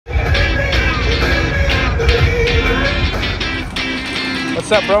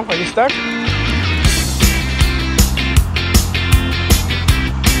What's up, bro? Are you stuck?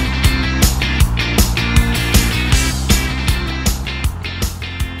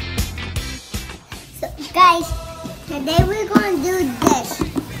 So guys, today we're going to do this.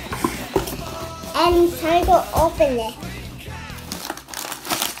 And it's time to open it.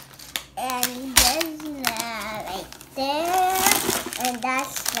 And there's right there. And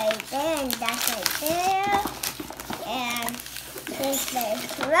that's right there. And that's right there. And there's the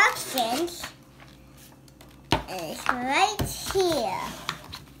instructions. And it's right here.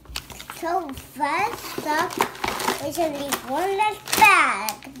 So first up, we should leave one left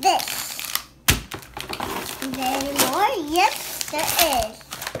bag. This. Is there any more? Yes, there is.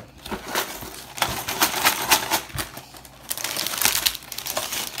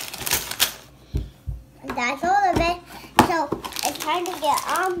 That's all of it. So it's time to get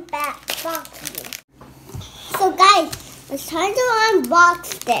unboxing. So guys, it's time to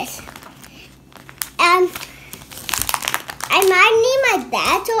unbox this. And I might need my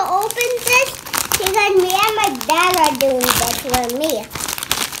dad to open this because me and my dad are doing this with me.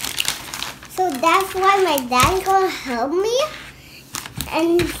 So that's why my dad's gonna help me.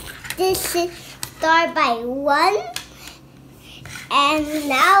 And this is start by 1. And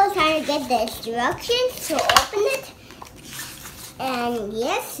now it's time to get the instructions to open it. And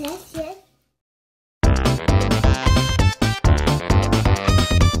yes.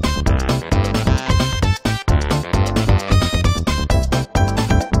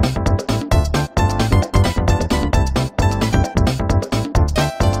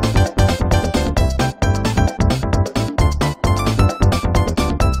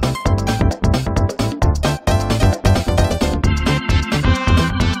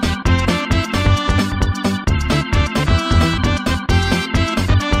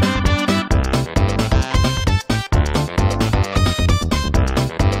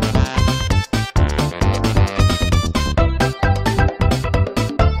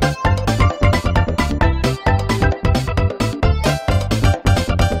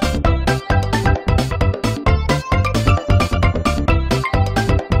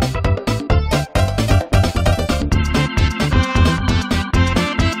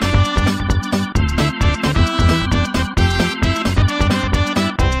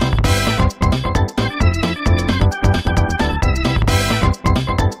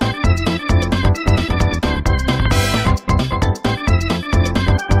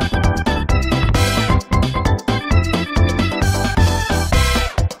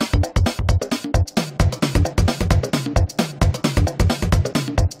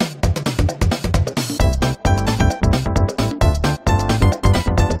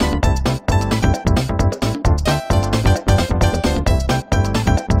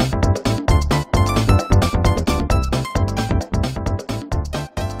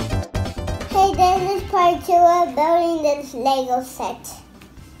 This is part 2 of building this Lego set.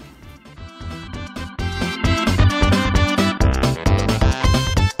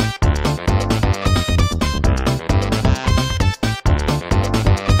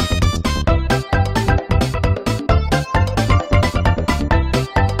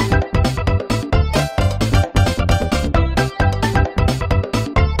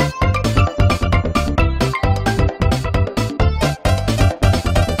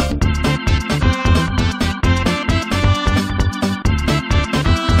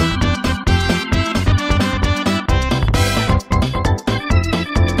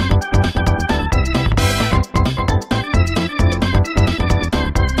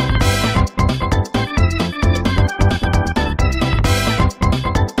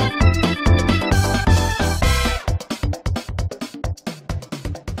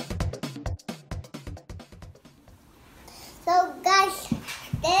 So guys,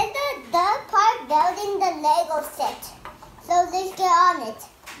 there's the third part building the Lego set. So let's get on it.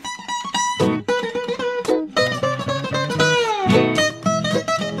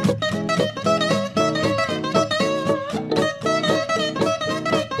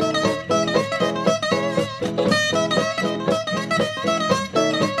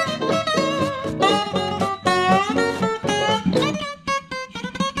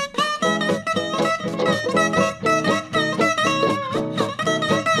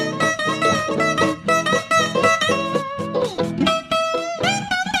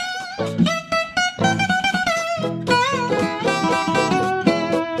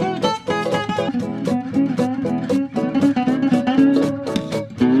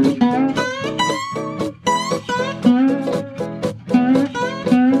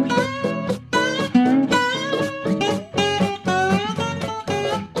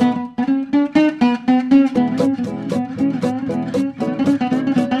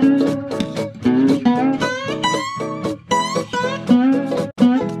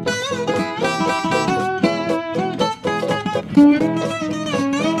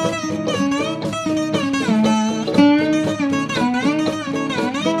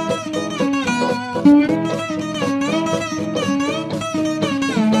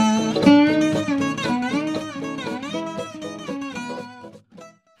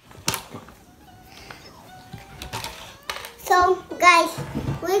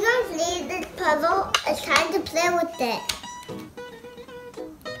 need this puzzle. It's time to play with it.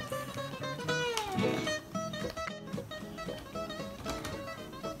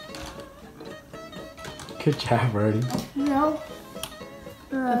 Good job, Birdie. No.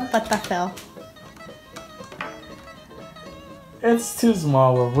 But that fell. It's too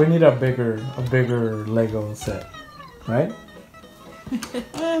small. We need a bigger Lego set, right?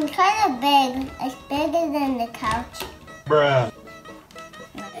 Kind of big. It's bigger than the couch. Bruh.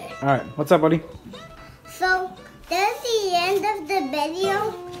 All right, what's up, buddy? So that's the end of the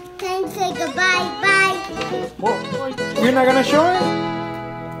video. Time to say goodbye. Bye. Well, you're not gonna show it?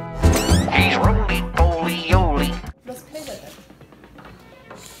 He's roly poly oly. Let's play with it.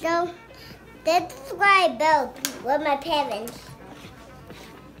 So that's what I built with my parents.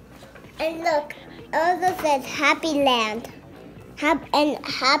 And look, it also says Happy Land. And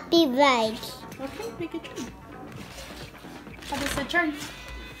Happy Rides. Okay, make a turn. How does it turn?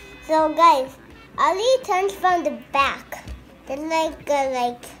 So guys, Olie turns from the back. It's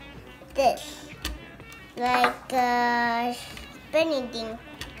like this. Like a spinning thing.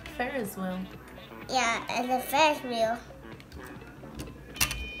 Ferris wheel. Yeah, it's a Ferris wheel.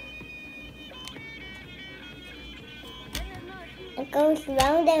 It goes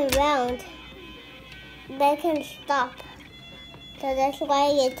round and round. But it can stop. So that's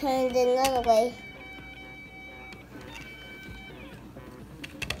why it turns another way.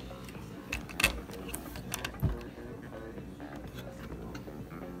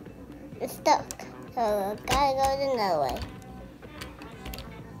 It's stuck. So gotta go another way.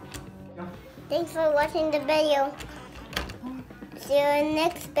 Thanks for watching the video. See you in the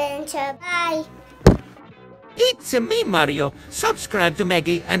next adventure. Bye. It's me, Mario. Subscribe to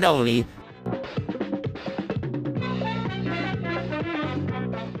Maggie and Olie